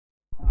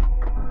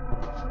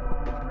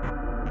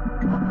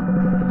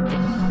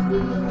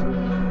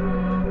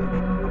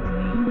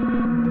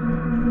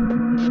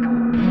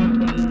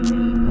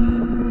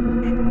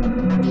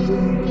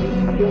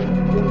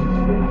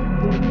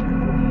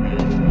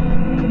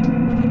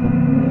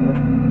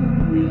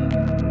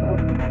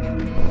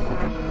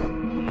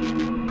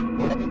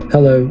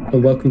Hello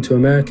and welcome to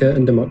America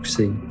and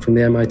Democracy from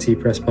the MIT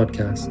Press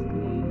podcast.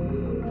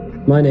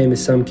 My name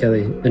is Sam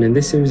Kelly, and in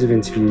this series of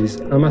interviews,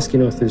 I'm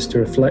asking authors to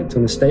reflect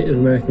on the state of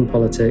American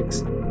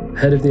politics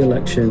ahead of the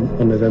election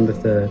on November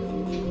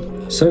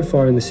 3rd. So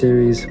far in the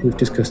series, we've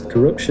discussed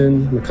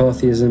corruption,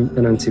 McCarthyism,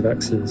 and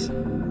anti-vaxxers.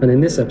 And in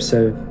this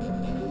episode,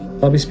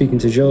 I'll be speaking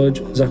to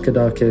George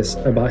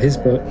Zarkadakis about his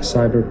book,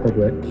 Cyber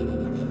Republic.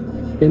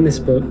 In this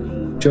book,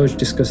 George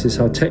discusses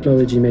how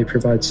technology may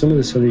provide some of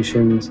the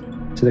solutions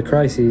to the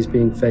crises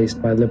being faced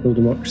by liberal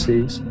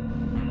democracies.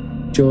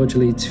 George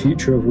leads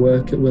Future of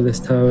Work at Willis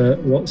Tower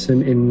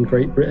Watson in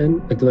Great Britain,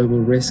 a global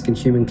risk and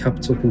human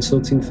capital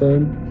consulting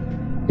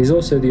firm. He's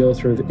also the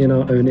author of In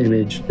Our Own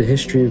Image, The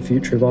History and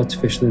Future of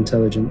Artificial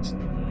Intelligence.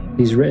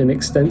 He's written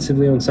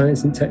extensively on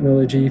science and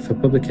technology for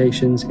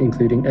publications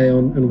including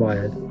Aeon and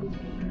Wired.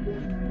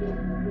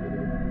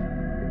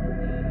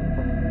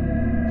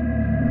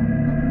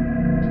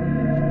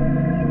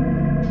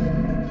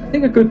 I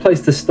think a good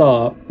place to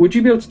start, would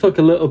you be able to talk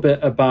a little bit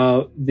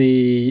about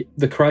the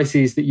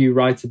crises that you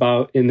write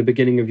about in the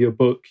beginning of your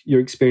book,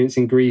 your experience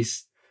in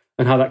Greece,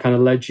 and how that kind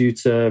of led you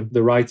to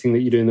the writing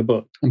that you do in the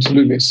book?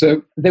 Absolutely.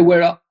 So there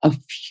were a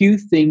few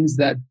things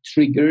that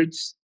triggered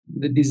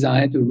the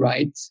desire to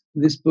write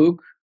this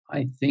book.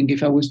 I think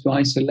if I was to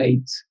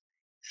isolate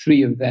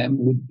three of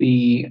them, would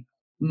be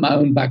my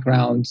own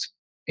background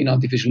in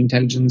artificial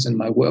intelligence and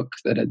my work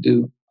that I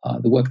do.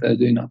 The work that I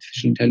do in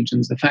artificial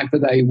intelligence, the fact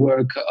that I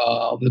work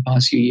over the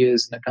past few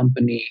years in a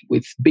company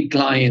with big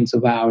clients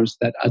of ours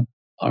that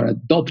are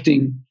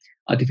adopting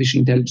artificial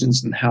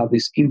intelligence and how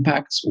this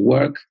impacts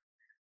work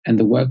and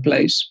the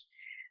workplace.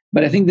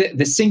 But I think that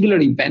the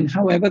singular event,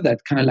 however,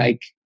 that kind of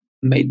like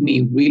made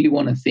me really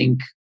want to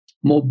think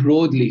more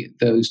broadly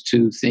those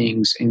two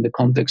things in the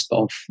context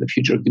of the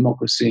future of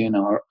democracy and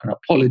our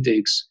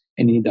politics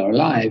and in our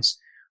lives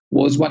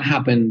was what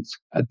happened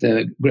at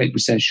the Great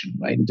Recession,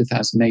 right, in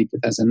 2008,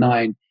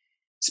 2009,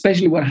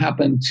 especially what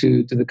happened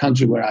to the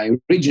country where I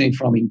originate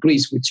from in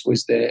Greece, which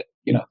was the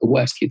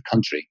worst hit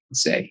country,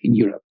 say, in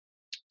Europe.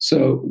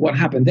 So what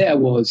happened there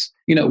was,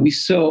 we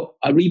saw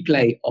a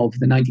replay of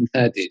the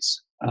 1930s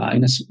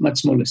in a much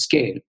smaller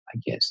scale, I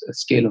guess, a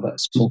scale of a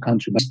small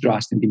country, but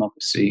trust in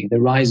democracy,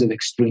 the rise of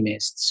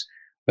extremists,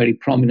 very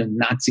prominent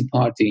Nazi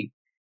party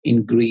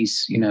in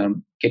Greece,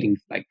 getting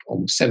like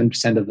almost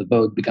 7% of the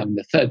vote, becoming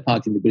the third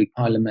party in the Greek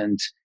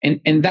parliament.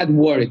 And that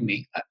worried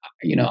me.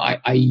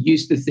 I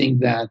used to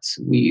think that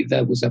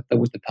that was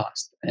the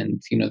past.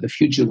 And, the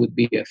future would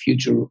be a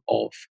future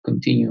of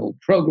continual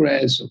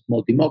progress, of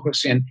more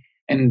democracy.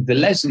 And the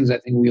lessons I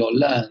think we all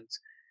learned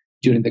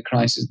during the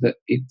crisis, that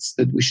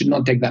we should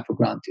not take that for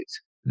granted,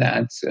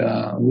 that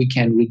we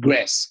can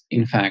regress,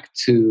 in fact,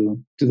 to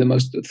the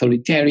most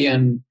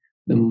authoritarian,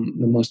 the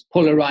most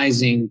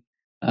polarizing,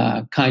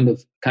 kind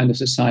of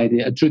society,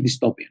 a true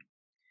dystopian.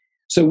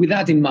 So with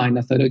that in mind,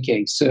 I thought,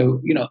 okay,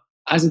 so,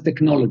 as a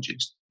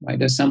technologist,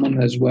 right, as someone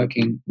who's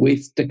working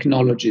with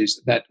technologies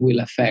that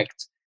will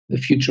affect the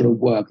future of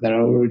work, that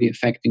are already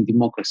affecting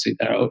democracy,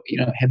 that are,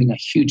 having a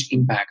huge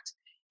impact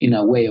in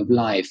our way of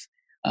life,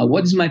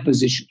 what is my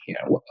position here?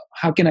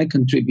 How can I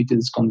contribute to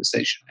this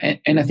conversation?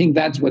 And I think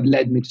that's what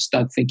led me to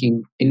start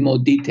thinking in more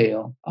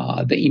detail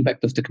the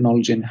impact of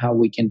technology and how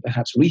we can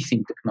perhaps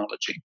rethink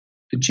technology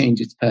to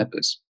change its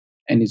purpose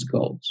and its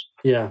goals.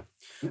 Yeah.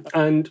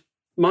 And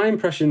my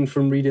impression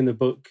from reading the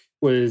book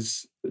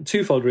was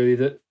twofold, really,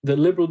 that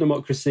liberal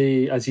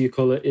democracy, as you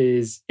call it,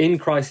 is in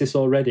crisis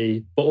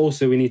already, but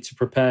also we need to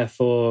prepare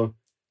for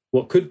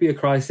what could be a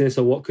crisis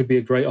or what could be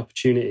a great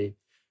opportunity.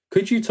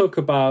 Could you talk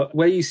about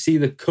where you see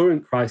the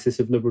current crisis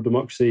of liberal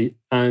democracy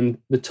and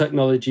the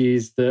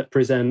technologies that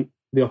present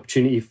the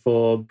opportunity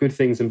for good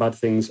things and bad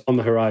things on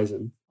the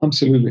horizon?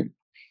 Absolutely.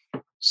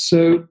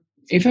 So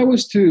if I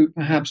was to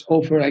perhaps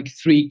offer like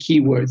three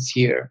keywords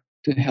here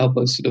to help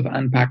us sort of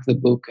unpack the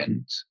book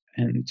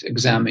and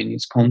examine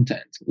its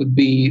content, would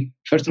be,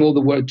 first of all, the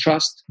word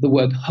trust, the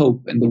word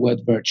hope, and the word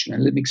virtue.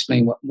 And let me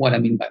explain what I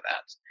mean by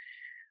that.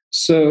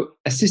 So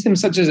a system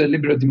such as a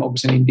liberal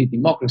democracy, and indeed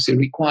democracy,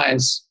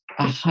 requires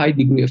a high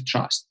degree of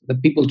trust, the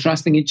people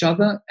trusting each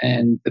other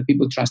and the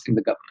people trusting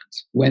the government.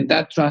 When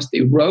that trust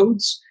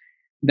erodes,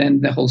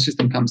 then the whole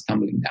system comes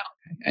tumbling down.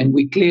 And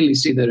we clearly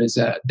see there is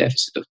a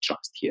deficit of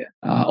trust here.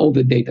 All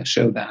the data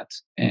show that.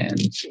 And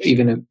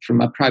even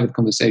from our private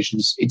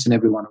conversations, each and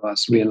every one of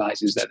us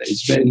realizes that there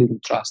is very little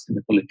trust in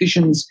the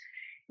politicians.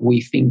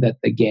 We think that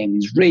the game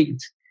is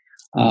rigged.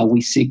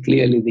 We see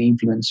clearly the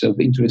influence of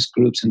interest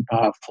groups and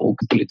powerful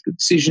political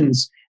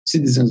decisions.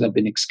 Citizens have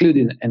been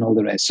excluded and all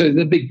the rest. So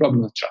the big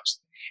problem of trust.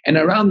 And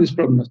around this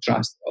problem of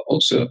trust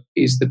also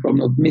is the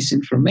problem of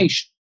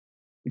misinformation,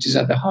 which is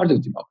at the heart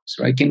of democracy,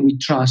 right? Can we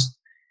trust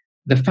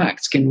the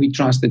facts? Can we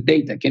trust the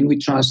data? Can we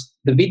trust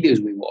the videos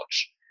we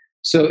watch?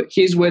 So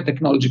here's where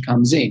technology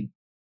comes in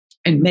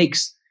and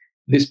makes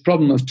this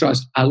problem of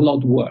trust a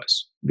lot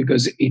worse,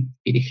 because it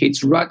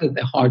hits right at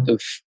the heart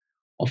of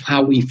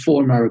how we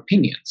form our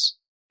opinions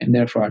and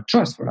therefore our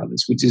trust for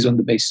others, which is on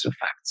the basis of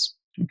facts.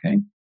 Okay,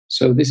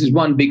 so this is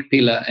one big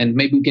pillar, and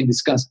maybe we can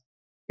discuss,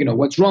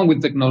 what's wrong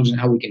with technology and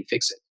how we can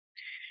fix it.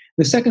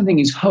 The second thing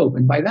is hope.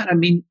 And by that, I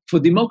mean, for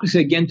democracy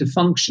again to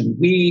function,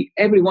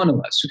 every one of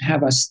us should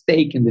have a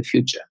stake in the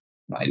future,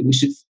 right? We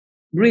should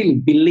really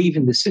believe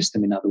in the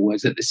system, in other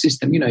words, that the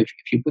system, if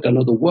you put a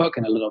lot of work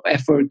and a lot of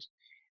effort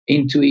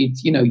into it,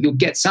 you'll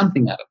get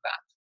something out of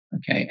that.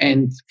 Okay.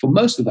 And for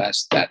most of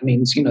us, that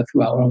means,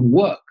 through our own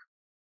work,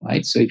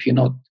 right? So if you're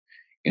not,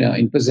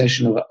 in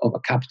possession of a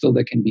capital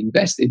that can be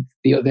invested,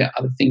 the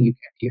other thing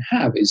you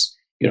have is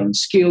your own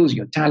skills,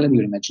 your talent,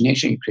 your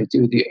imagination, your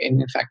creativity,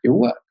 and in fact, your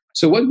work.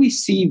 So what we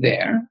see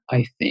there,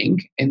 I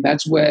think, and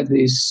that's where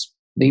the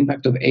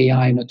impact of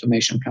AI and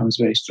automation comes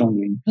very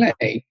strongly in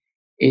play,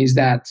 is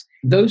that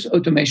those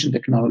automation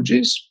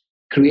technologies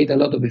create a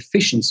lot of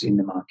efficiency in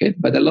the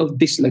market, but a lot of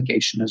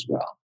dislocation as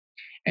well.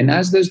 And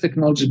as those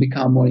technologies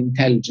become more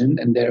intelligent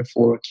and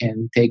therefore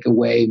can take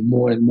away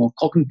more and more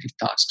cognitive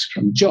tasks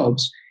from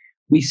jobs,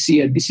 we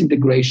see a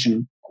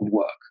disintegration of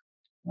work,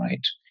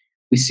 right?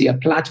 We see a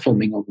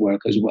platforming of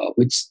work as well,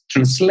 which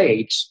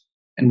translates,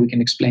 and we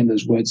can explain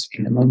those words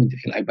in a moment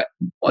if you like, but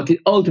what it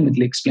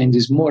ultimately explains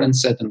is more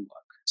uncertain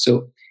work.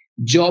 So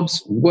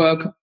jobs,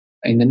 work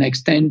in the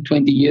next 10,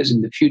 20 years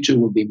in the future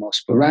will be more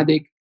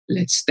sporadic,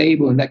 less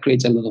stable, and that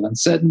creates a lot of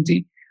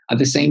uncertainty. At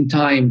the same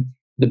time,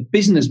 the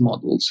business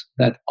models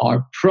that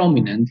are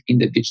prominent in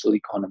the digital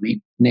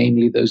economy,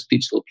 namely those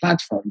digital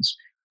platforms,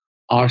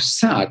 are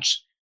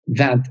such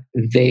that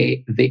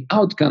the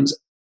outcomes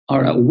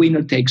are a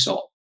winner takes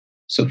all.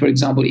 So, for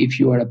example, if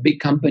you are a big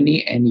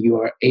company and you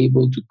are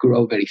able to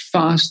grow very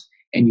fast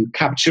and you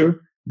capture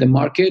the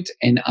market,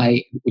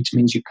 which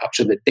means you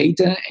capture the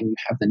data and you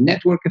have the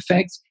network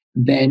effects,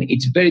 then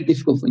it's very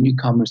difficult for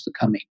newcomers to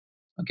come in.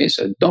 Okay,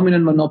 so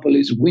dominant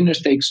monopolies,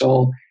 winners takes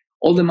all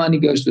the money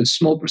goes to a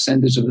small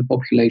percentage of the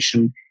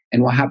population,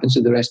 and what happens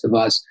to the rest of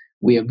us?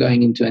 We are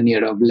going into an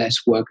era of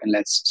less work and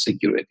less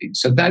security.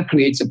 So that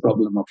creates a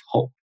problem of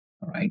hope.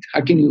 All right,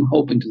 how can you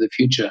hope into the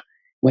future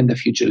when the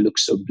future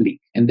looks so bleak?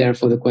 And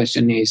therefore the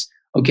question is,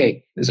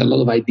 okay, there's a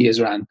lot of ideas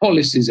around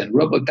policies and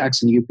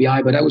robotax and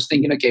UPI, but I was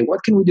thinking, okay,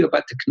 what can we do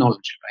about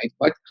technology,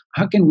 right?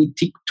 How can we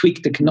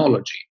tweak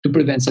technology to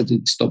prevent such a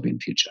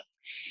dystopian future?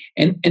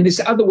 And this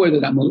other word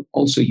that I'm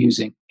also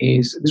using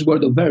is this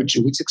word of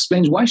virtue, which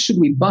explains why should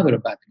we bother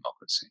about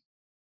democracy?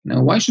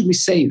 Why should we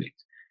save it?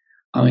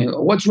 I mean,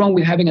 what's wrong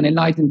with having an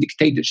enlightened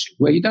dictatorship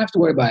where you don't have to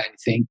worry about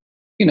anything?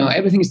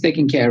 Everything is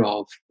taken care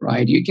of,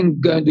 right? You can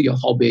go and do your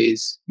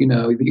hobbies, you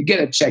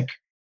get a check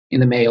in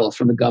the mail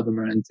from the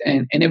government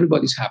and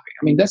everybody's happy.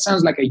 I mean, that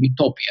sounds like a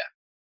utopia,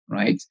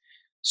 right?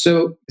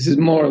 So this is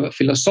more of a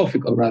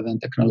philosophical rather than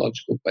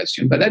technological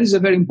question, but that is a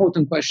very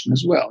important question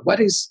as well. What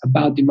is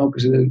about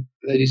democracy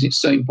that is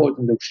so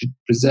important that we should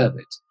preserve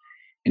it?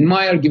 And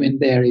my argument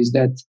there is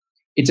that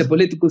it's a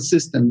political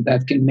system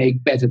that can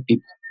make better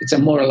people. It's a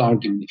moral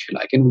argument, if you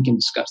like, and we can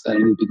discuss that a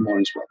little bit more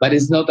as well. But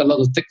there's not a lot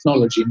of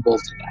technology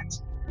involved in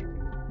that.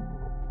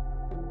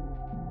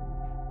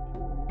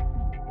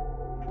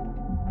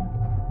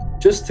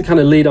 Just to kind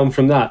of lead on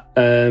from that,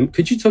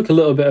 could you talk a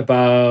little bit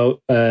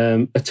about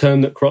a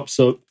term that crops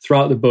up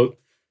throughout the book,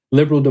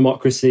 liberal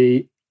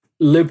democracy?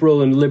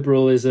 Liberal and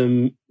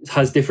liberalism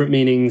has different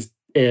meanings,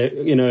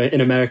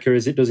 in America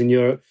as it does in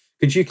Europe.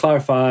 Could you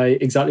clarify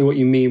exactly what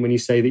you mean when you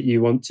say that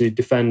you want to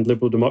defend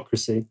liberal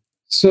democracy?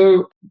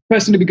 So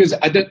personally, because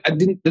I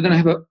didn't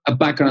have a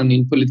background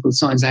in political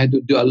science, I had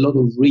to do a lot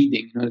of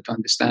reading in order to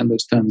understand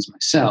those terms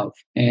myself.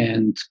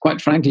 And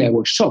quite frankly, I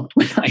was shocked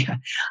when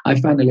I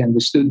finally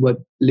understood what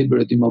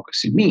liberal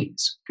democracy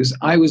means, because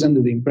I was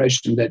under the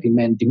impression that it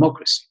meant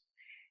democracy.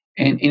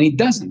 And it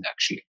doesn't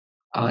actually.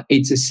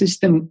 It's a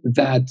system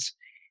that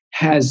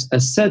has a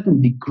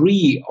certain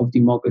degree of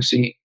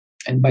democracy.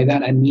 And by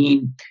that, I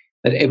mean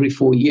that every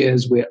 4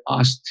 years we're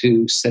asked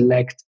to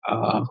select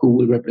who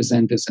will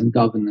represent us and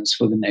govern us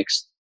for the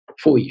next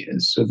 4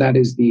 years. So that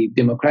is the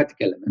democratic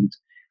element.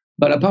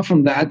 But apart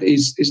from that,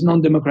 is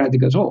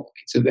non-democratic at all.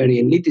 It's a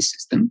very elitist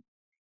system.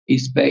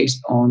 It's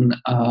based on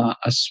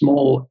a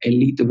small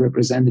elite of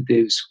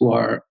representatives who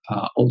are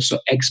also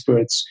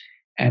experts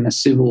and a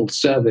civil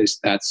service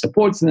that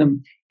supports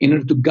them in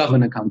order to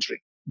govern a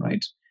country,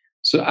 right?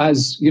 So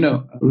as,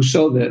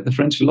 Rousseau, the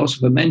French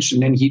philosopher,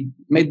 mentioned, and he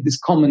made this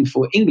comment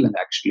for England,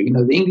 actually,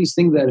 the English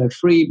think they're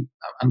free,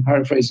 I'm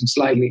paraphrasing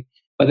slightly,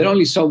 but they're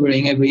only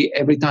sovereign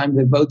every time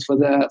they vote for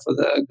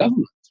the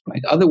government,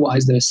 right?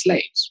 Otherwise, they're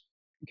slaves.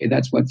 Okay,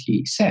 that's what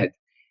he said.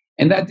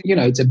 And that,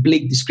 it's a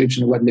bleak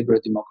description of what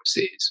liberal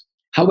democracy is.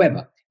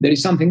 However, there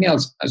is something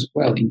else as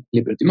well in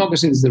liberal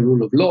democracy. There's the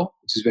rule of law,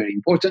 which is very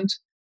important,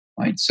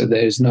 right? So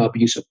there is no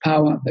abuse of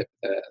power.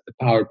 The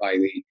power by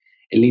the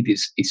elite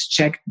is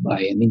checked by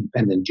an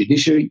independent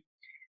judiciary.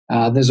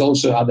 There's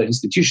also other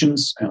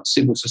institutions,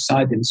 civil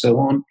society, and so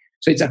on.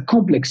 So it's a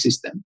complex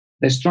system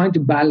that's trying to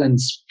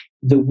balance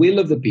the will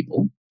of the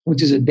people,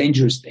 which is a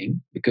dangerous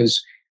thing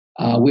because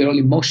we're all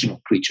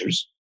emotional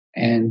creatures.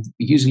 And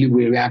usually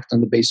we react on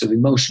the basis of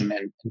emotion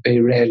and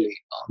very rarely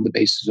on the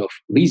basis of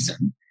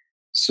reason.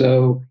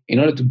 So in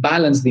order to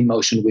balance the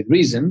emotion with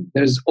reason,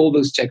 there's all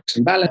those checks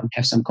and balance,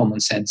 have some common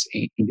sense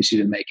in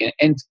decision making.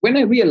 And when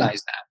I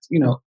realized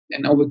that,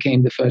 and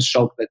overcame the first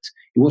shock that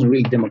it wasn't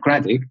really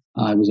democratic,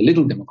 it was a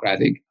little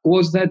democratic,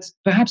 was that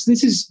perhaps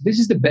this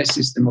is the best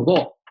system of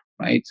all,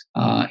 right?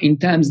 In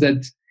terms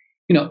that,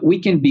 we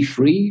can be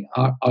free,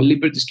 our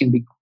liberties can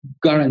be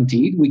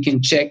guaranteed, we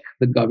can check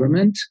the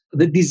government.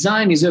 The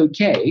design is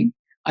okay.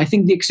 I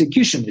think the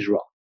execution is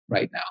wrong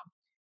right now,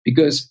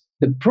 because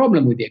the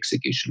problem with the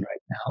execution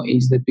right now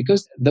is that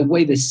because the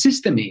way the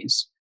system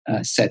is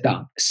set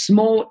up,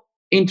 small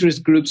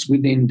interest groups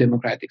within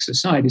democratic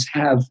societies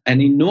have an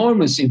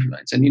enormous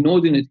influence, an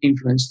inordinate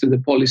influence to the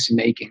policy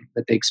making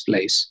that takes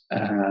place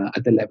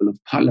at the level of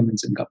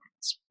parliaments and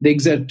governments. They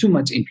exert too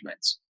much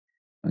influence.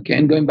 Okay,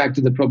 and going back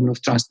to the problem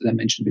of trust that I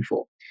mentioned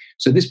before.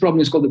 So this problem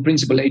is called the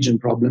principal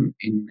agent problem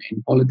in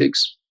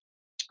politics,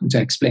 which I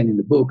explain in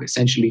the book.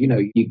 Essentially,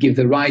 you give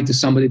the right to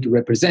somebody to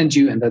represent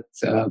you, and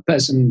that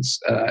person's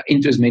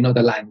interest may not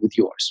align with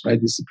yours, right?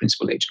 This is the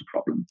principal agent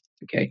problem,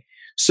 okay?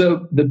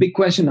 So the big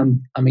question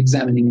I'm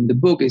examining in the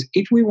book is,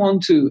 if we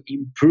want to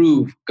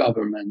improve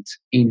government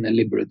in a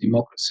liberal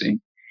democracy,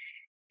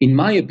 in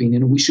my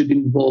opinion, we should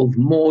involve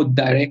more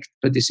direct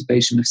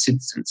participation of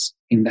citizens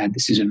in that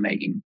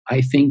decision-making. I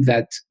think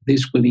that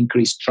this will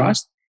increase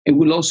trust. It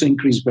will also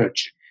increase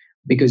virtue,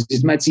 because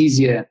it's much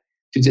easier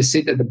to just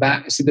sit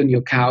on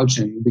your couch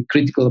and be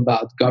critical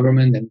about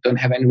government and don't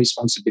have any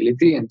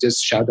responsibility and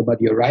just shout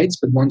about your rights.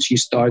 But once you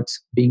start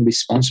being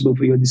responsible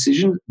for your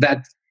decision,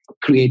 that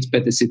creates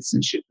better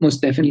citizenship,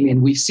 most definitely.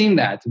 And we've seen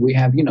that. We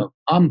have,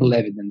 ample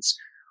evidence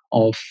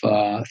of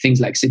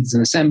things like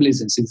citizen assemblies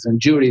and citizen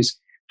juries,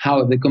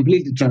 how they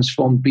completely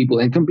transform people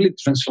and completely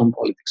transform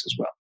politics as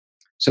well.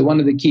 So one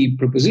of the key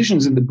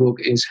propositions in the book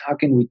is, how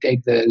can we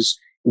take those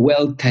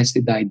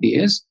well-tested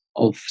ideas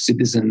of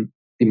citizen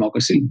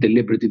democracy,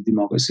 deliberative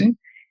democracy,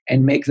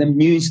 and make them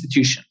new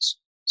institutions.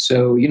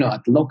 So,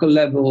 at local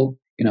level,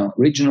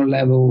 regional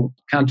level,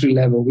 country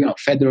level,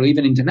 federal,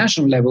 even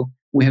international level,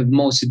 we have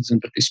more citizen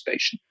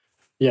participation.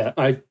 Yeah,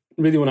 I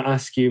really want to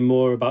ask you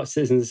more about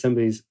citizens'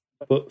 assemblies.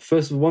 But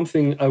first, one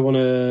thing I want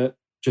to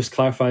just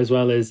clarify as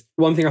well is,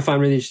 one thing I find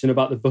really interesting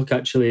about the book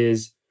actually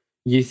is,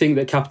 you think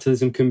that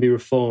capitalism can be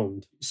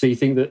reformed. So you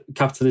think that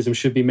capitalism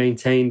should be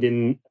maintained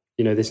in,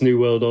 this new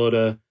world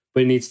order,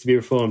 but it needs to be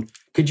reformed.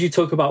 Could you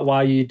talk about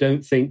why you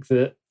don't think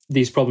that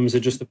these problems are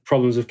just the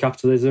problems of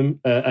capitalism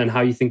and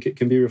how you think it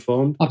can be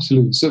reformed?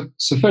 Absolutely.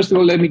 So first of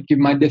all, let me give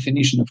my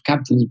definition of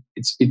capitalism.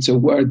 It's a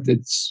word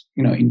that's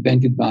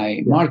invented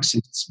by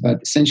Marxists,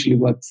 but essentially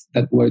what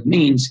that word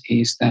means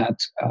is that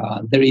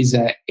there is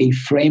a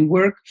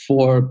framework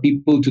for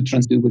people to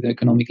do with their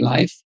economic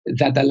life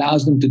that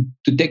allows them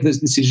to take this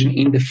decision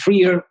in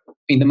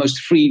the most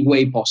free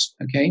way possible.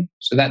 Okay,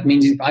 so that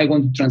means if I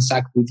want to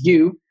transact with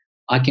you,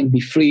 I can be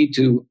free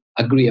to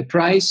agree a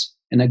price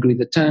and agree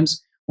the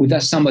terms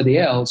without somebody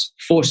else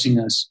forcing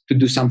us to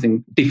do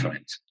something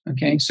different.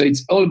 Okay, so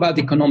it's all about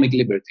economic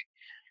liberty.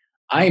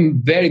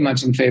 I'm very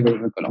much in favor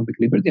of economic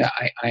liberty.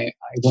 I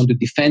want to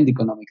defend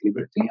economic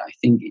liberty. I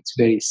think it's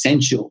very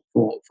essential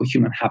for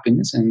human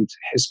happiness and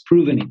has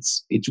proven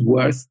its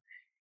worth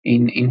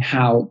in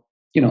how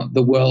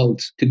the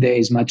world today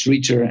is much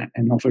richer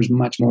and offers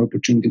much more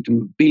opportunity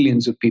to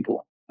billions of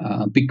people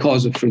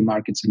because of free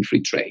markets and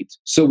free trade.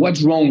 So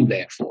what's wrong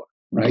therefore?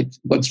 Right?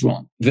 What's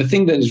wrong? The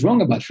thing that is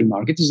wrong about free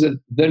markets is that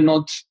they're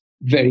not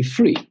very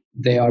free.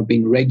 They are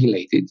being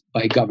regulated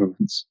by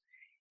governments.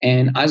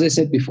 And as I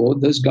said before,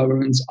 those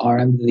governments are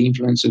under the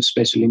influence of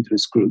special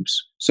interest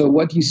groups. So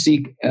what you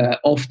see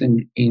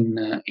often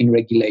in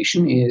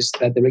regulation is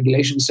that the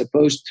regulation is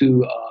supposed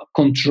to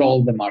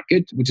control the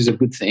market, which is a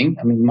good thing.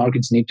 I mean,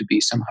 markets need to be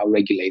somehow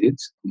regulated.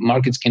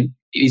 Markets can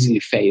easily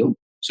fail.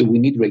 So we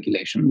need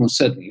regulation, most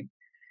certainly.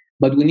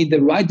 But we need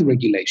the right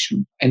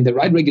regulation. And the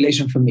right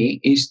regulation for me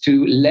is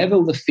to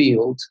level the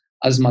field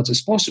as much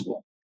as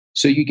possible.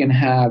 So you can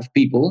have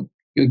people,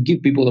 you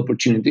give people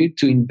opportunity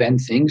to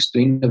invent things, to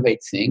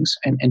innovate things,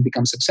 and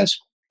become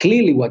successful.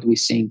 Clearly what we're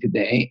seeing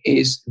today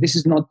is this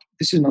is not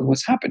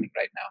what's happening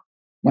right now.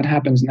 What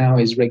happens now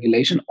is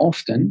regulation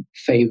often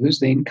favors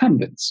the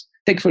incumbents.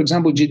 Take, for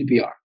example,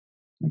 GDPR,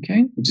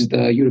 okay, which is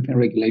the European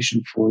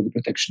regulation for the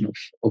protection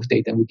of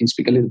data. And we can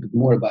speak a little bit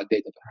more about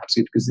data perhaps,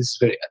 because this is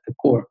very at the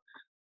core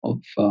of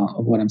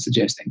what I'm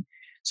suggesting.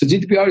 So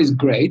GDPR is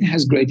great,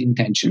 has great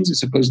intentions.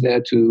 It's supposed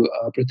there to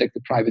protect the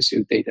privacy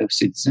of data of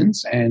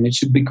citizens, and it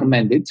should be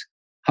commended.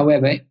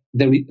 However,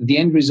 the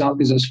end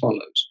result is as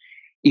follows.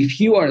 If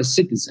you are a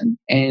citizen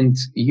and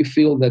you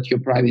feel that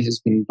your privacy has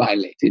been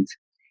violated,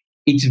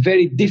 it's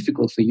very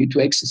difficult for you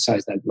to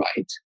exercise that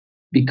right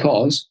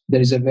because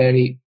there is a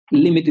very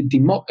limited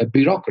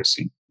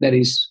bureaucracy that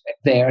is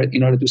there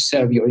in order to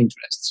serve your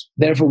interests.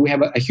 Therefore, we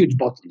have a huge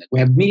bottleneck. We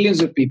have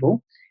millions of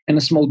people and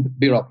a small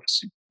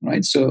bureaucracy,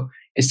 right? So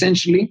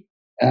essentially,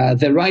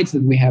 the rights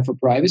that we have for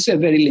privacy are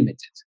very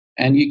limited.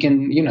 And you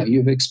can,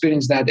 you've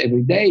experienced that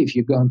every day. If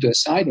you go onto a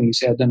site and you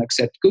say, I don't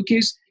accept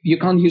cookies, you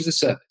can't use the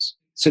service.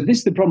 So this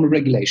is the problem of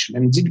regulation.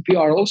 And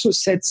GDPR also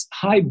sets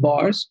high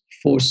bars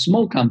for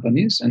small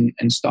companies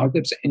and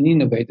startups and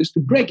innovators to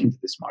break into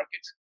this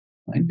market,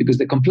 right? Because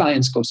the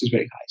compliance cost is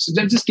very high. So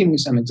I'm just giving you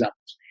some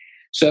examples.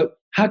 So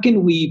how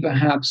can we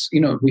perhaps,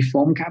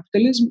 reform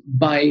capitalism?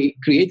 By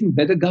creating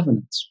better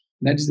governance.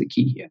 That is the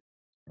key here,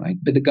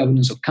 right? Better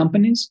governance of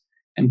companies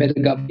and better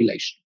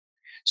regulation.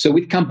 So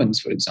with companies,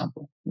 for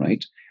example,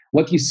 right?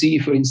 What you see,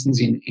 for instance,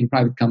 in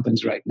private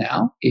companies right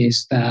now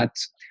is that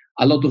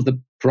a lot of the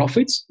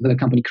profits that a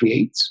company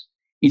creates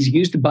is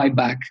used to buy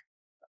back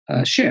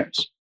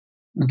shares,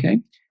 okay?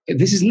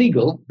 This is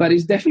legal, but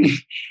it's definitely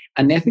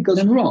unethical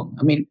and wrong.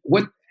 I mean,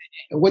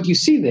 what you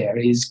see there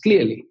is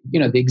clearly,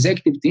 the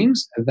executive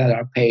teams that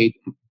are paid,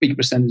 big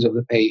percentage of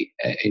the pay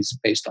is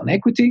based on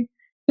equity.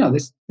 They're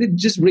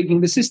just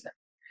rigging the system.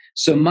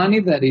 So money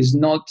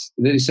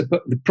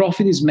the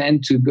profit is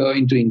meant to go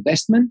into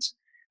investment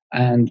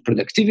and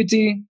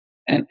productivity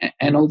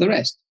and all the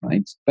rest,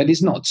 right? But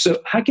it's not. So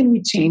how can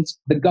we change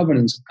the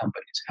governance of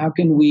companies? How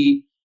can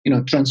we,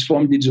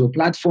 transform digital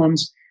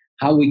platforms?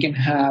 How we can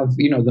have,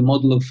 the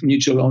model of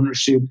mutual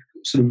ownership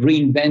sort of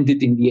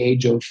reinvented in the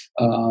age of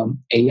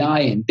AI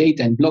and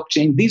data and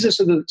blockchain? These are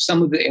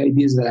some of the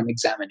ideas that I'm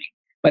examining.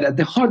 But at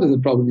the heart of the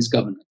problem is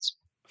governance.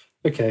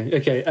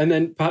 Okay. And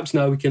then perhaps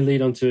now we can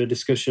lead on to a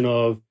discussion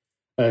of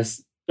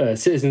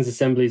citizens'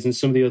 assemblies and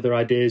some of the other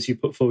ideas you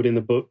put forward in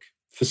the book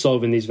for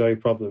solving these very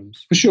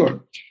problems. For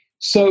sure.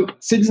 So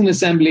citizen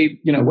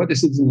assembly, what the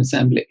citizen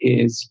assembly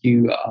is,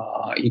 you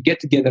get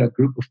together a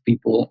group of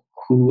people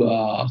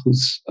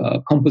whose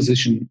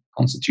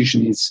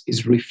constitution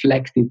is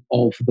reflective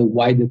of the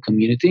wider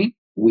community,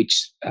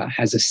 which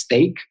has a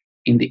stake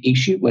in the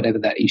issue, whatever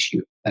that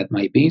issue that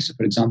might be. So,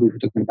 for example, if we're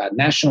talking about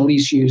national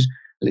issues,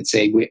 let's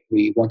say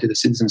we wanted the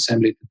citizen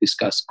assembly to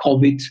discuss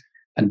COVID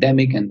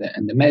pandemic and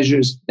the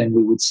measures, then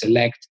we would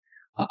select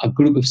a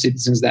group of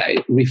citizens that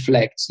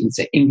reflects, let's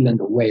say,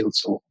 England or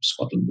Wales or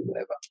Scotland or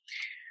whatever.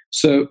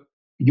 So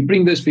you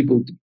bring those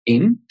people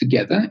in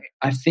together.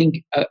 I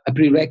think a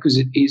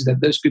prerequisite is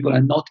that those people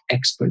are not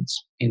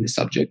experts in the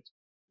subject.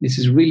 This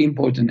is really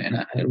important, and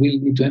I really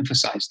need to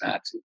emphasize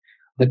that.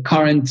 The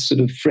current sort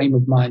of frame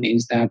of mind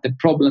is that the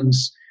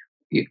problems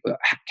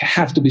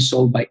have to be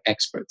solved by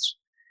experts.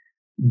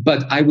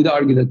 But I would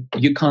argue that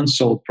you can't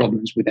solve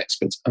problems with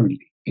experts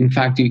only. In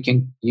fact, you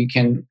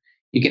can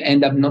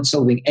end up not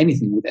solving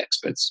anything with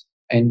experts.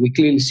 And we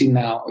clearly see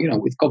now,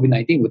 with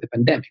COVID-19, with the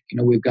pandemic,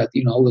 we've got,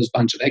 all those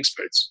bunch of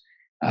experts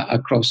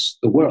across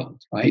the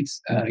world, right?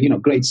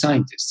 Great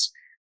scientists,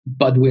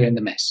 but we're in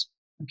the mess.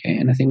 Okay.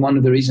 And I think one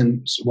of the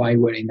reasons why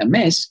we're in a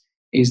mess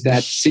is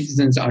that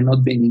citizens are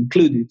not being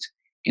included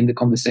in the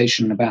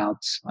conversation about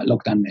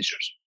lockdown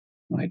measures,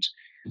 right?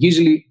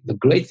 Usually the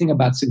great thing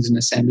about citizen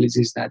assemblies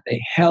is that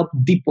they help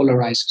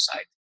depolarize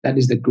society. That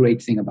is the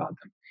great thing about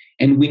them.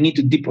 And we need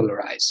to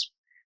depolarize.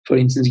 For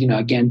instance,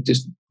 again,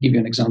 just give you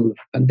an example of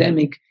a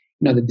pandemic,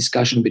 the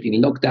discussion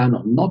between lockdown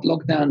or not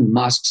lockdown,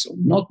 masks or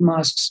not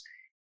masks.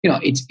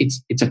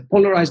 It's a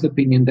polarized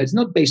opinion that's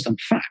not based on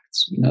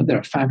facts. There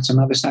are facts on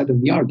the other side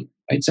of the argument.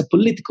 Right? It's a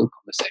political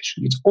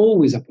conversation. It's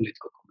always a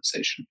political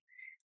conversation.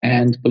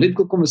 And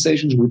political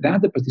conversations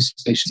without the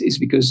participation is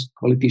because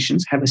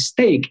politicians have a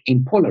stake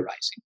in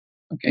polarizing.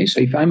 Okay, so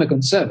if I'm a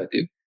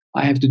conservative,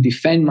 I have to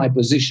defend my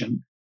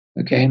position.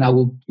 Okay, and I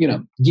will,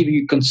 give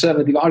you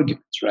conservative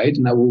arguments, right?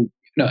 And I will,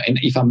 and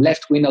if I'm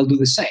left wing, I'll do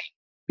the same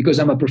because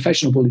I'm a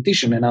professional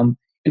politician, and I'm,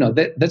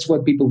 that's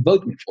what people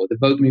vote me for. They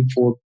vote me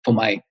for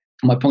my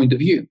point of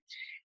view.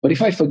 But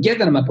if I forget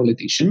that I'm a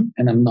politician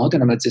and I'm not,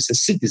 and I'm just a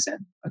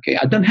citizen, okay,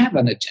 I don't have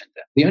an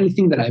agenda. The only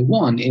thing that I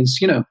want is,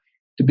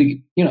 to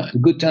be, in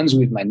good terms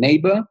with my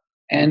neighbor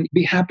and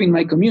be happy in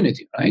my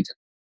community, right?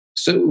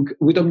 So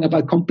we're talking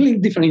about completely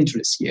different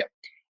interests here.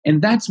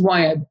 And that's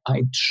why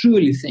I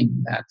truly think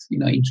that,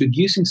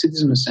 introducing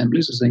citizen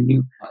assemblies as a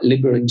new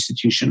liberal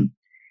institution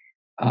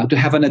to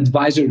have an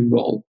advisory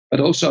role, but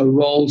also a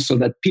role so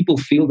that people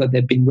feel that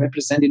they've been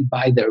represented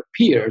by their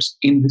peers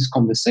in this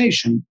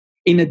conversation,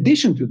 in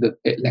addition to the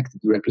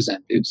elected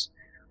representatives,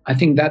 I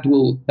think that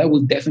will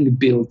definitely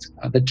build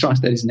the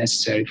trust that is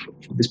necessary for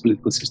this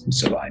political system to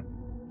survive.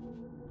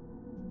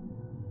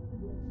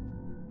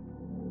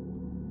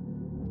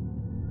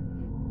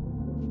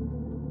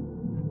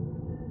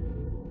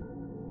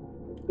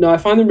 No, I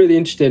find them really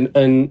interesting,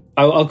 and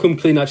I'll come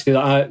clean actually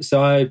that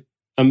I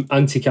am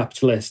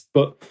anti-capitalist,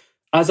 but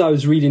as I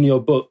was reading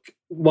your book,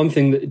 one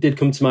thing that did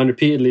come to mind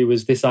repeatedly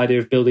was this idea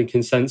of building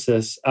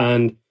consensus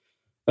and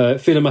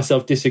feeling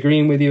myself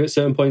disagreeing with you at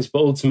certain points, but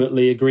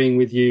ultimately agreeing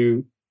with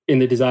you in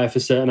the desire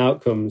for certain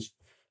outcomes.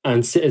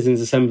 And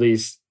citizens'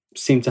 assemblies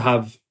seem to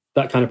have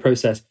that kind of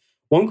process.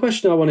 One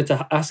question I wanted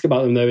to ask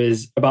about them, though,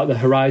 is about the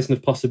horizon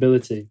of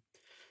possibility.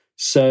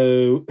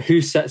 So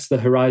who sets the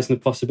horizon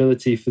of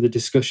possibility for the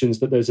discussions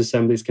that those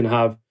assemblies can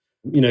have?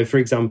 For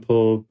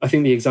example, I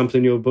think the example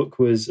in your book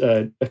was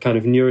a kind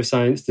of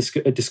neuroscience,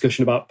 a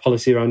discussion about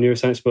policy around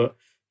neuroscience, but,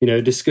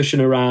 discussion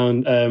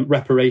around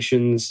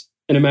reparations.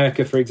 In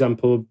America, for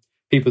example,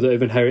 people that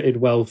have inherited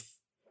wealth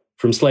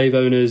from slave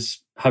owners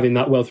having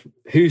that wealth.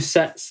 Who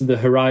sets the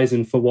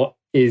horizon for what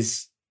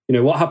is,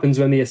 what happens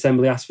when the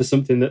assembly asks for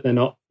something that they're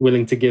not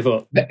willing to give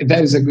up?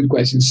 That is a good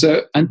question.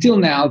 So until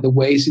now, the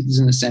way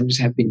citizen assemblies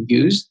have been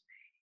used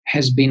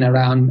has been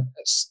around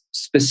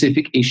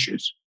specific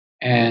issues.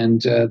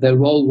 And their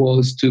role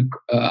was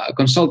a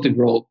consultative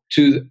role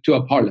to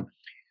a parliament.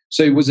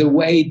 So it was a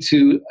way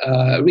to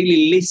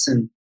really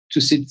listen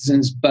to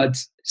citizens, but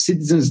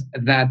citizens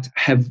that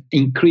have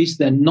increased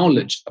their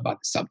knowledge about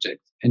the subject,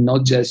 and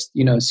not just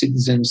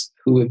citizens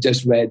who have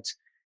just read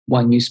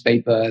one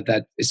newspaper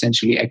that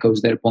essentially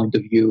echoes their point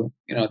of view.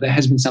 There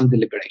has been some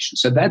deliberation.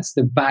 So that's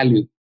the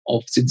value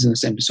of citizen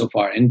assembly so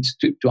far. And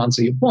to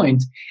answer your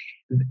point,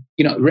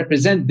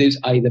 representatives,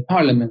 either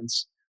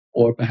parliaments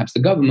or perhaps the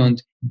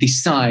government,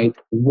 decide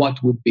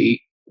what would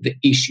be the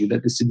issue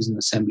that the citizen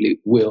assembly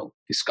will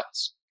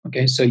discuss.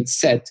 Okay, so it's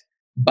set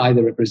by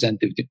the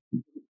representative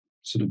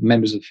sort of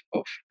members of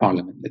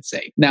parliament, let's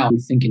say. Now we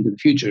think into the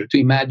future to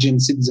imagine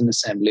citizen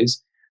assemblies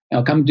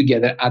now coming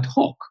together ad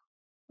hoc,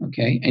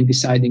 okay, and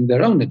deciding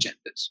their own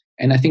agendas.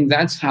 And I think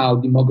that's how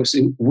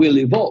democracy will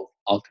evolve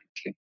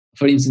ultimately.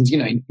 For instance,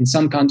 in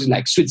some countries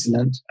like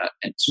Switzerland,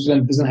 and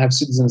Switzerland doesn't have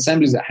citizen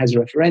assemblies, that has a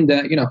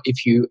referenda.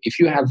 If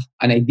you have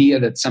an idea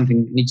that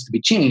something needs to be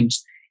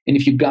changed, and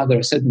if you gather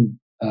a certain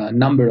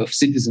number of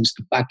citizens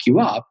to back you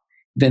up,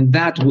 then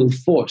that will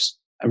force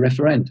a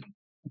referendum.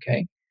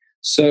 Okay,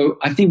 so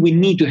I think we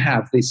need to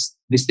have this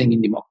thing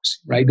in democracy,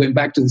 right? Going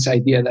back to this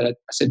idea that I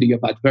said to you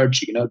about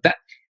virtue,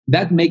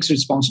 that makes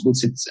responsible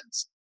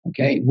citizens.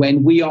 Okay,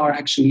 when we are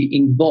actually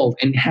involved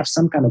and have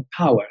some kind of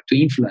power to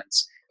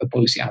influence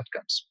policy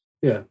outcomes.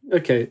 Yeah.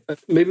 Okay.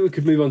 Maybe we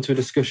could move on to a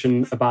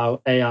discussion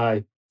about AI.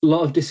 A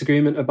lot of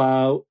disagreement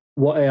about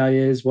what AI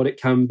is, what it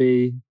can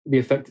be, the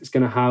effect it's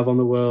going to have on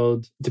the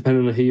world.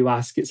 Depending on who you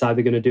ask, it's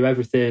either going to do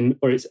everything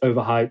or it's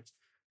overhyped.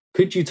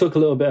 Could you talk a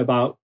little bit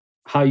about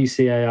how you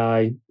see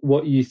AI,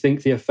 what you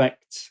think the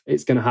effect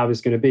it's going to have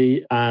is going to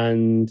be,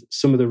 and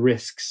some of the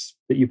risks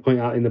that you point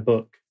out in the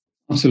book?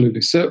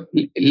 Absolutely. So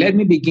let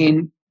me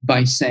begin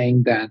by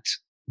saying that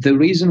the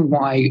reason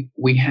why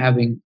we're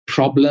having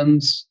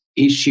problems,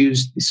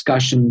 issues,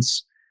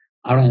 discussions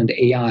around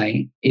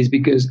AI is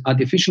because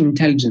artificial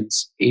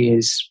intelligence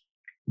is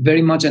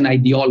very much an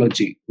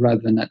ideology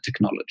rather than a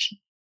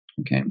technology.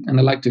 Okay, and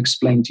I'd like to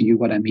explain to you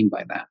what I mean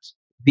by that.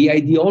 The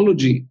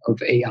ideology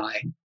of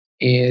AI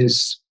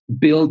is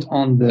built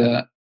on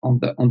the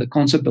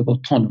concept of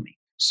autonomy.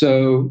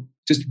 So,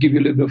 just to give you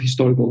a little bit of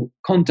historical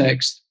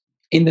context,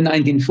 in the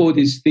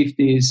 1940s,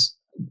 50s,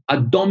 a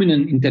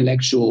dominant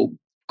intellectual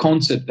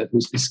concept that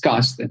was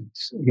discussed and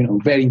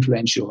very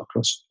influential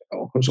across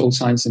all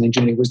science and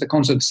engineering was the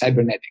concept of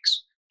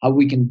cybernetics. How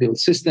we can build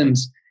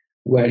systems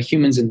where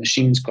humans and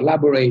machines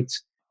collaborate,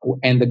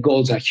 and the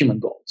goals are human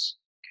goals.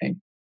 Okay,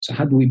 so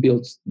how do we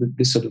build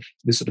this sort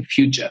of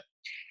future?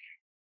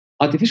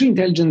 Artificial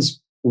intelligence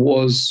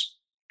was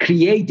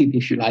created,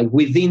 if you like,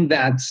 within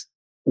that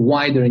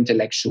wider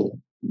intellectual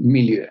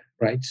milieu,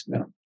 right?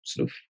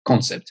 Sort of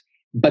concept.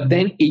 But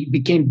then it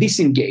became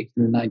disengaged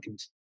in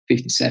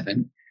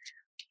 1957,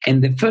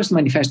 and the first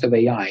manifesto of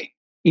AI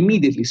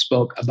immediately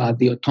spoke about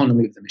the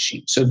autonomy of the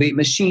machine. So the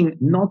machine,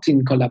 not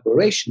in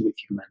collaboration with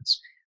humans,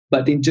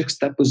 but in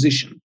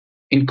juxtaposition,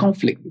 in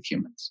conflict with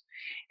humans.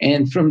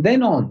 And from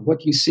then on,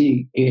 what you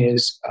see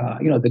is,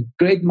 the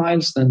great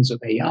milestones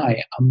of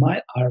AI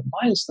are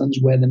milestones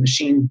where the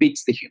machine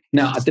beats the human.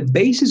 Now, at the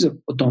basis of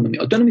autonomy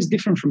is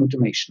different from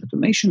automation.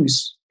 Automation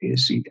is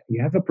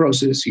you have a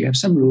process, you have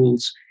some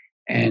rules,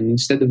 and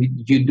instead of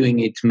you doing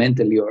it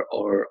mentally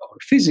or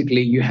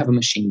physically, you have a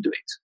machine do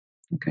it.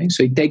 Okay,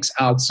 so it takes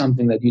out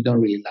something that you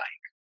don't really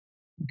like.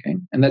 Okay,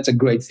 and that's a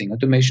great thing.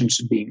 Automation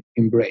should be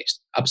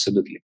embraced,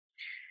 absolutely.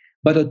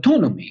 But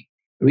autonomy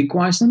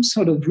requires some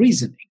sort of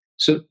reasoning.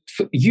 So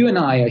you and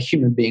I are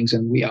human beings,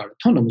 and we are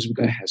autonomous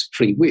because it has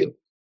free will,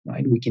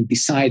 right? We can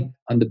decide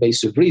on the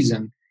basis of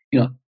reason,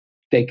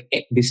 take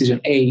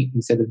decision A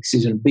instead of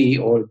decision B,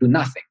 or do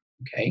nothing.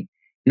 Okay,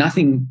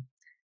 nothing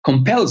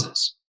compels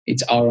us.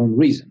 It's our own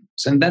reasons,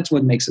 and that's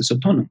what makes us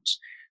autonomous.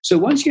 So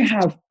once you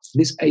have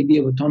this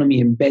idea of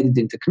autonomy embedded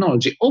in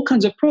technology, all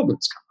kinds of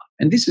problems come up.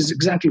 And this is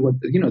exactly what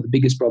the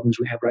biggest problems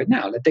we have right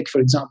now. Let's take, for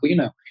example,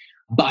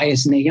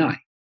 bias in AI.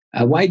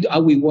 Why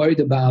are we worried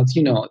about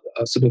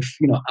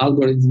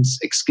algorithms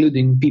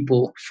excluding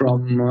people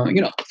from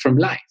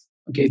life?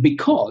 Okay,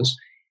 because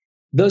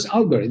those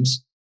algorithms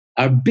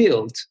are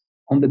built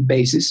on the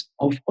basis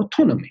of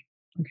autonomy.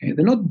 Okay,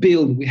 they're not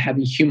built with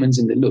having humans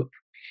in the loop.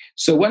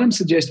 So what I'm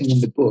suggesting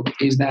in the book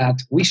is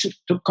that we should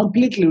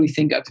completely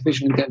rethink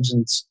artificial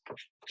intelligence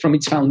from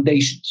its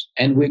foundations,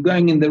 and we're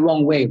going in the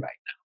wrong way right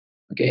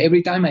now. Okay,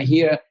 every time I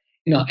hear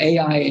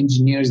AI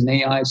engineers and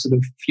AI sort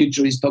of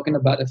futurists talking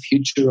about a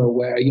future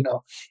where you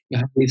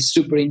have this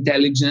super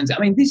intelligence. I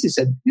mean, this is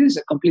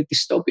a complete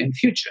dystopian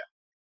future.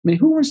 I mean,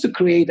 who wants to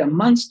create a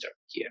monster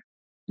here?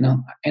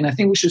 And I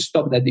think we should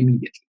stop that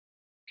immediately.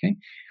 Okay,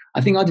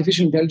 I think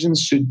artificial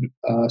intelligence should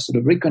sort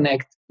of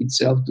reconnect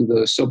itself to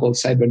the so-called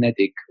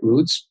cybernetic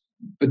roots.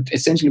 But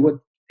essentially, what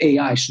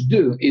AI should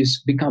do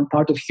is become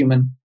part of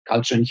human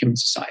culture and human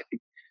society.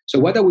 So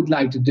what I would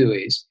like to do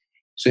is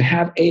to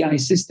have AI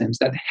systems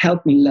that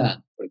help me learn,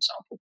 for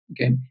example,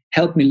 okay,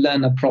 help me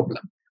learn a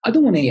problem. I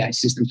don't want AI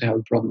systems to have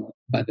a problem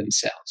by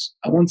themselves.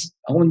 I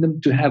want them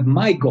to have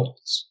my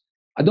goals.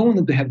 I don't want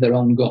them to have their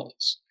own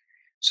goals.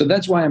 So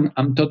that's why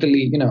I'm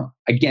totally,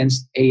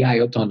 against AI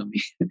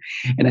autonomy.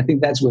 And I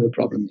think that's where the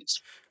problem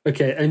is.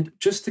 Okay, and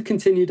just to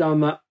continue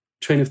down that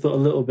train of thought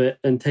a little bit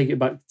and take it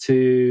back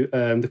to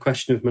the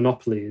question of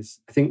monopolies,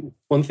 I think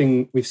one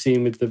thing we've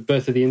seen with the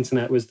birth of the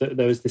internet was that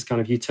there was this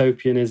kind of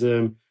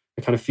utopianism,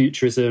 a kind of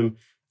futurism,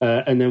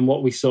 and then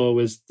what we saw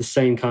was the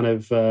same kind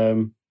of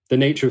the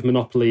nature of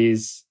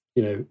monopolies,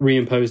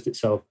 reimposed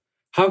itself.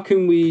 How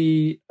can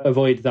we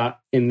avoid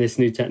that in this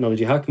new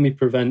technology? How can we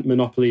prevent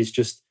monopolies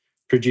just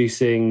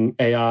producing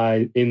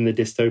AI in the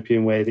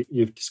dystopian way that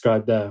you've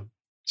described there?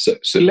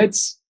 So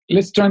let's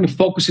try to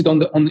focus it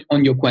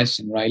on your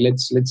question, right?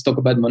 Let's talk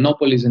about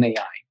monopolies and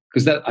AI,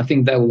 because I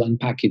think that will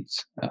unpack it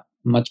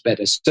much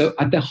better. So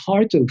at the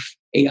heart of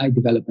AI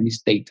development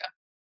is data.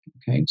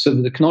 Okay, so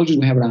the technologies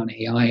we have around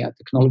AI are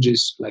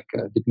technologies like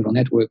deep neural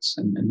networks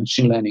and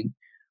machine learning,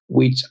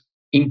 which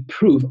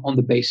improve on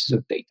the basis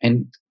of data.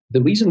 And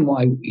the reason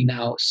why we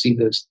now see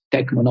those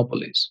tech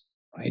monopolies,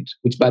 right,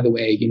 which by the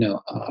way,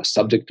 are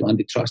subject to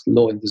antitrust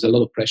law, and there's a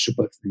lot of pressure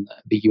both in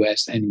the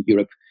US and in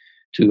Europe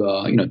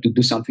to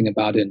do something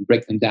about it and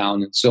break them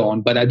down and so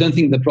on. But I don't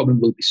think the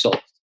problem will be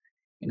solved,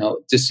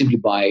 just simply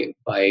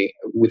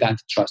with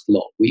antitrust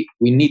law. We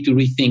need to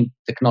rethink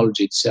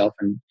technology itself,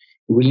 and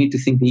we need to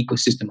think the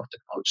ecosystem of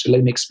technology. So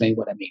let me explain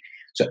what I mean.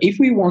 So if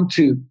we want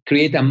to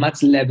create a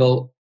much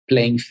level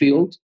playing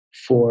field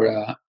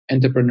for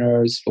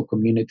entrepreneurs, for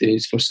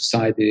communities, for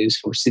societies,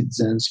 for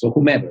citizens, for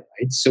whomever,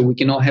 right? So we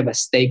can all have a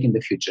stake in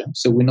the future.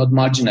 So we're not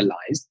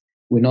marginalized.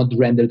 We're not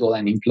rendered all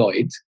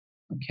unemployed,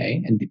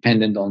 okay, and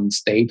dependent on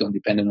state, or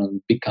dependent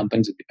on big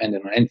companies, or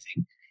dependent on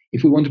anything.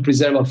 If we want to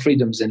preserve our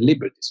freedoms and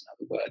liberties,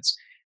 in other words,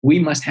 we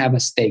must have a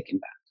stake in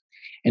that.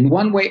 And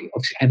one way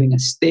of having a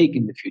stake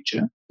in the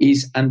future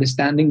is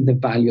understanding the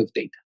value of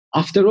data.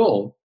 After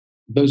all,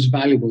 those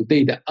valuable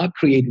data are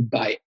created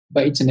by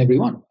each and every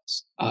one of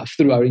us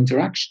through our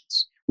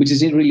interactions, which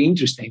is really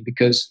interesting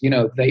because,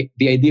 the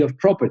idea of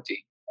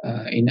property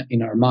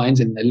in our minds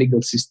and the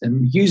legal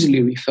system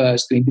usually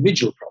refers to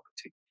individual property.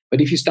 But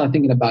if you start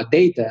thinking about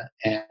data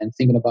and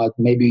thinking about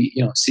maybe,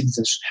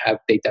 citizens should have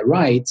data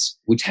rights,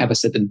 which have a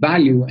certain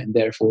value, and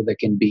therefore they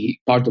can be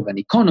part of an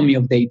economy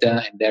of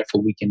data, and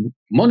therefore we can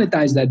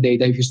monetize that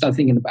data. If you start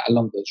thinking about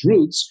along those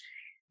routes,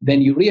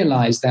 then you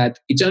realize that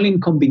it's only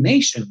in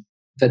combination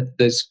that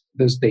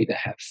those data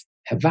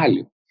have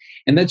value.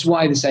 And that's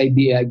why this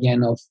idea,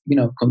 again, of,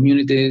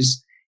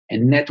 communities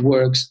and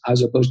networks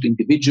as opposed to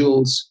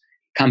individuals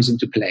comes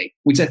into play,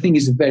 which I think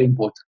is very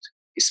important,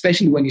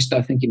 especially when you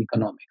start thinking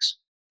economics.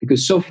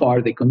 Because so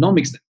far, the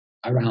economics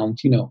around,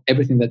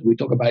 everything that we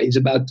talk about is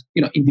about,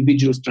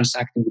 individuals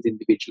transacting with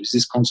individuals,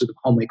 this concept of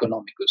homo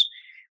economicus.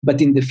 But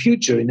in a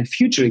future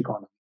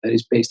economy that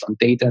is based on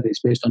data, that is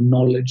based on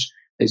knowledge,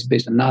 that is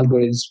based on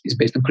algorithms, is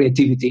based on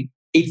creativity,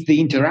 it's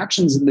the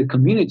interactions in the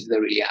community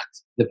that really add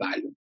the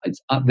value.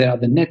 There are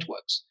the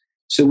networks.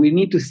 So we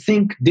need to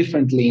think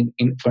differently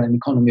for an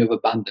economy of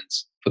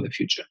abundance for the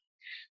future.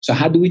 So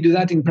how do we do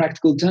that in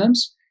practical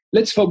terms?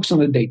 Let's focus on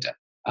the data.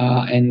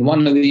 And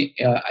one of the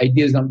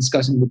ideas that I'm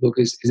discussing in the book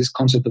is this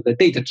concept of the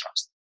data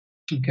trust.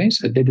 Okay,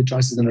 so data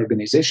trust is an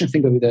organization.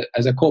 Think of it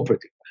as a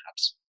cooperative,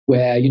 perhaps,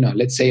 where,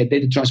 let's say a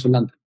data trust for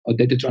London or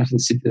data trust for the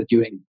city that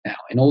you're in now.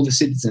 And all the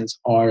citizens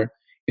are,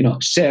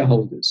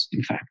 shareholders,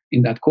 in fact,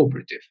 in that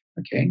cooperative,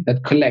 okay,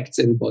 that collects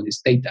everybody's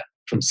data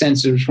from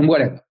sensors, from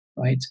whatever,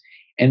 right?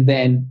 And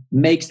then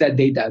makes that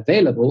data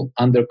available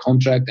under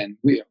contract and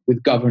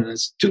with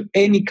governance to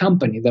any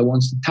company that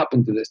wants to tap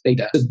into this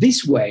data. So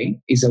this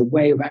way is a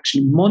way of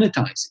actually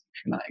monetizing,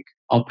 if you like,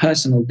 our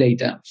personal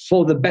data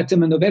for the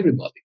betterment of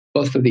everybody,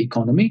 both for the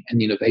economy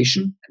and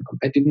innovation and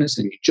competitiveness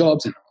and new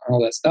jobs and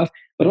all that stuff,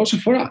 but also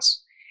for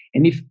us.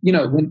 And if,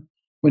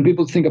 when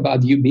people think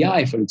about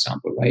UBI, for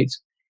example, right?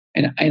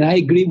 And I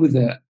agree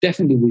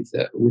definitely with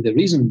the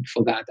reason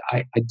for that.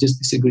 I just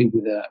disagree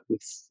with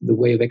the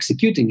way of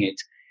executing it.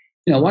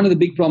 One of the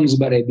big problems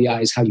about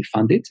ABI is how you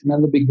fund it.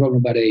 Another big problem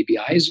about ABI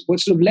is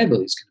what sort of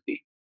level it's going to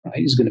be.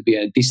 Right? Is going to be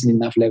a decent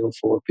enough level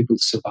for people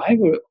to survive,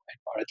 or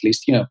at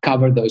least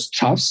cover those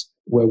troughs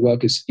where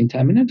work is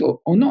intermittent,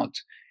 or not.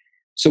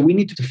 So we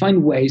need to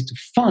find ways to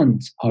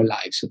fund our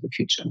lives for the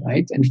future,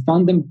 right? And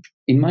fund them,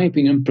 in my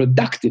opinion,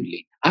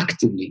 productively,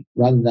 actively,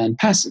 rather than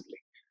passively.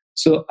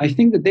 So I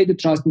think the data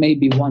trust may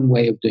be one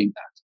way of doing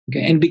that.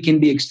 Okay, and it can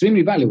be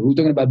extremely valuable. We're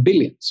talking about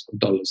billions of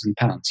dollars and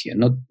pounds here,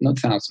 not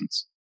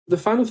thousands. The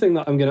final thing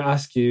that I'm going to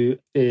ask you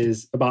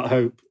is about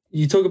hope.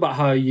 You talk about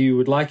how you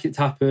would like it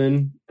to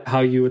happen, how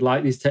you would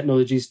like these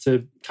technologies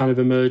to kind of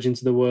emerge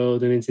into the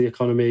world and into the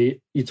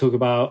economy. You talk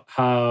about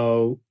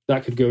how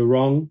that could go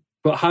wrong.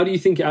 But how do you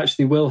think it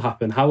actually will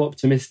happen? How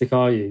optimistic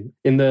are you?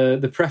 In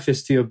the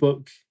preface to your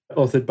book,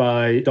 authored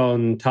by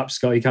Don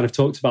Tapscott, he kind of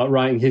talks about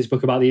writing his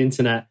book about the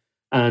internet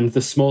and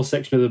the small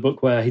section of the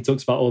book where he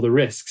talks about all the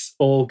risks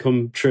all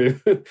come true.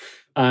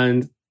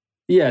 And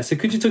yeah, so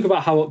could you talk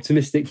about how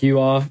optimistic you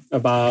are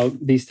about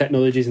these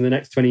technologies in the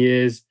next 20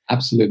 years?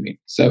 Absolutely.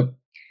 So,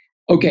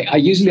 okay, I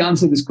usually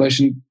answer this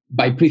question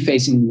by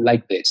prefacing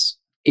like this.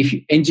 If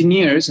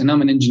engineers, and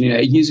I'm an engineer,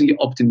 are usually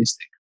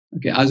optimistic,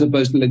 okay, as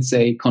opposed to, let's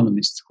say,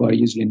 economists who are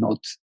usually not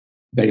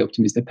very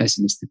optimistic,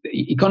 pessimistic.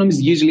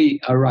 Economists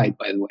usually are right,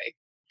 by the way,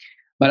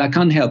 but I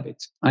can't help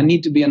it. I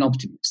need to be an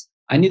optimist.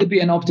 I need to be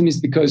an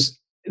optimist because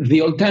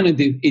the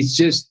alternative is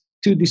just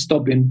too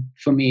dystopian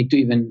for me to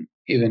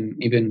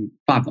even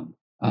fathom.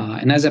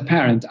 And as a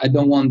parent, I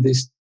don't want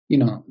this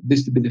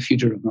to be the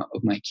future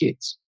of my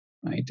kids,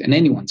 right? And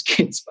anyone's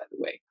kids, by the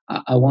way.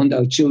 I want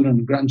our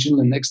children,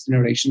 grandchildren, next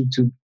generation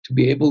to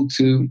be able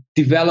to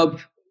develop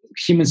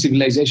human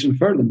civilization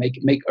further,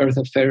 make Earth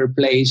a fairer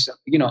place,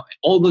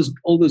 all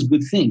those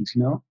good things,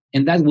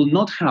 and that will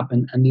not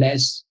happen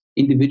unless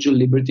individual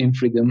liberty and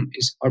freedom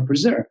are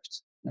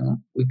preserved.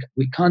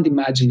 We can't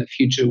imagine a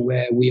future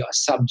where we are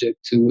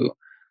subject to,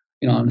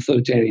 an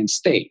authoritarian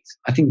state.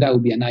 I think that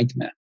would be a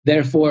nightmare.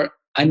 Therefore,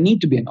 I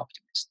need to be an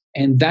optimist,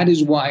 and that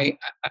is why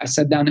I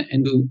sat down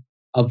and to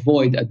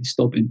avoid a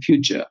dystopian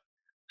future.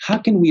 How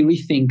can we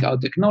rethink our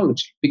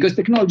technology? Because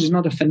technology is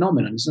not a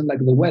phenomenon; it's not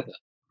like the weather.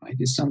 Right?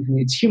 It's something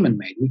that's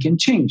human-made. We can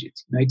change it.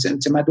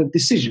 It's a matter of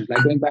decisions.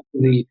 Like going back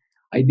to the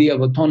idea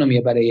of autonomy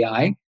about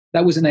AI,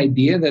 that was an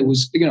idea that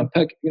was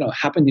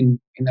happened in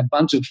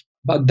about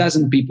a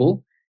dozen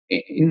people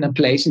in a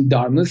place in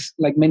Dartmouth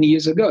like many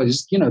years ago.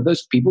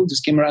 Those people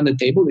just came around the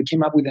table. They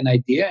came up with an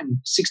idea, and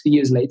 60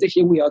 years later,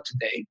 here we are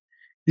today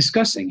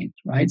discussing it.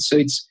 Right? So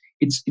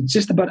it's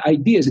just about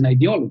ideas and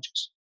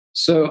ideologies.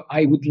 So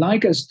I would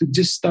like us to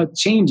just start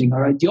changing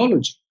our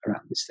ideology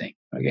around this thing,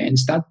 okay, and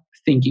start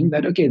thinking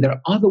that, okay, there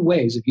are other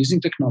ways of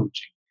using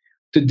technology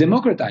to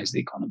democratize the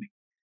economy.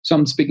 So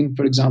I'm speaking,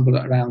 for example,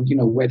 around,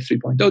 Web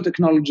 3.0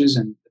 technologies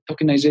and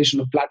tokenization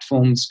of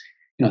platforms.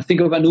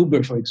 Think of an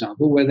Uber, for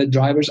example, where the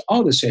drivers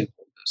are the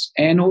shareholders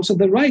and also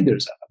the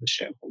riders are the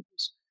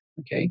shareholders,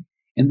 okay?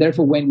 And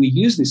therefore, when we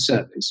use this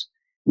service,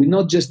 we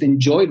not just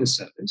enjoy the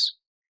service,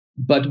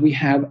 but we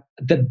have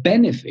the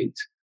benefit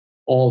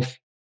of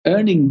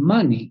earning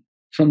money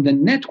from the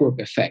network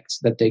effects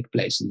that take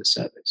place in the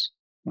service.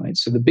 Right?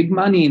 So the big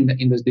money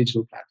in those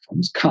digital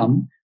platforms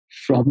come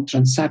from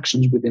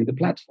transactions within the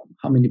platform.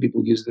 How many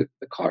people use the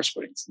cars,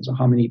 for instance, or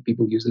how many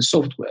people use the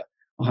software,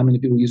 or how many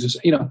people use this,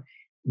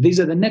 these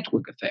are the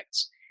network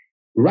effects.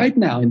 Right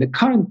now, in the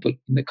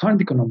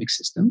current economic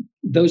system,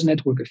 those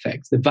network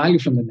effects, the value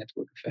from the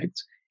network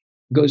effects,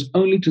 goes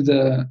only to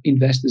the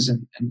investors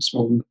and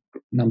small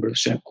number of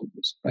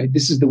shareholders. Right?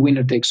 This is the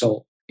winner takes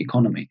all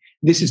economy.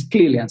 This is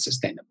clearly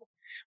unsustainable.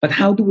 But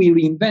how do we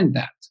reinvent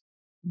that?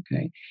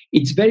 Okay,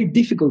 it's very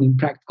difficult in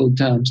practical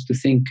terms to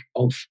think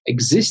of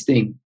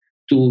existing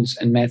tools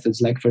and methods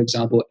like, for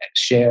example,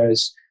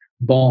 shares,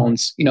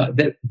 bonds.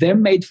 They're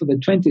made for the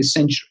 20th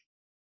century,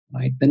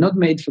 right? They're not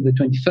made for the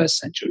 21st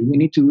century. We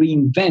need to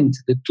reinvent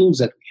the tools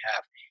that we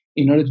have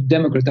in order to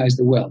democratize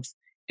the wealth,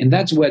 and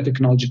that's where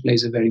technology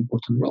plays a very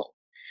important role.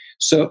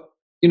 So,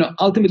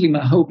 ultimately,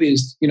 my hope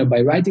is,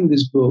 by writing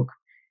this book,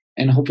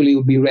 and hopefully it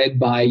will be read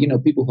by,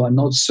 people who are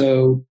not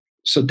so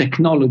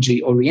technology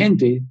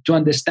oriented, to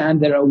understand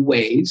there are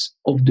ways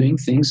of doing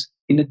things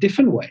in a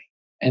different way.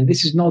 And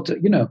this is not,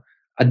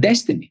 a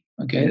destiny.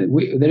 Okay.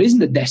 There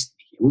isn't a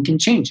destiny. We can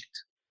change it.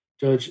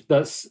 George,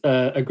 that's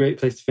a great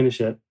place to finish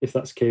it, if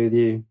that's okay with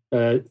you.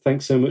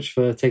 Thanks so much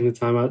for taking the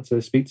time out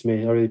to speak to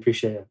me. I really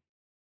appreciate it.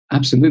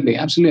 Absolutely.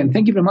 And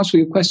thank you very much for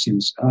your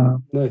questions. No,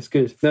 it's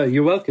good. No,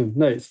 you're welcome.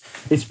 No,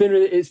 it's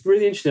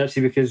really interesting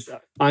actually, because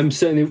I'm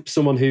certainly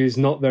someone who's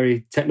not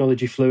very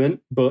technology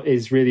fluent, but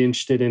is really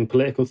interested in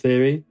political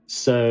theory.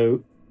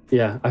 So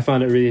yeah, I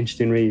found it a really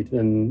interesting read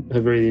and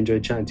have really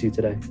enjoyed chatting to you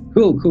today.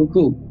 Cool.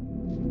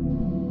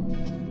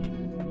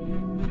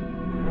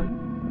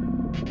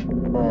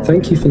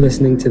 Thank you for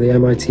listening to the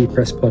MIT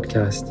Press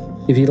podcast.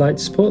 If you'd like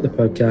to support the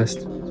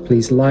podcast,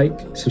 please like,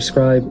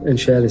 subscribe, and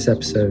share this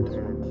episode.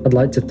 I'd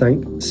like to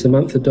thank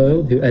Samantha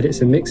Doyle, who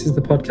edits and mixes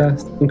the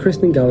podcast, and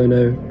Kristen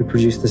Gallino, who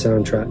produced the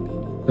soundtrack.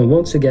 And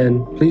once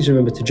again, please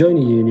remember to join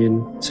a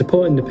union,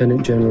 support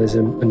independent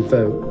journalism, and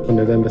vote on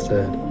November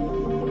 3rd.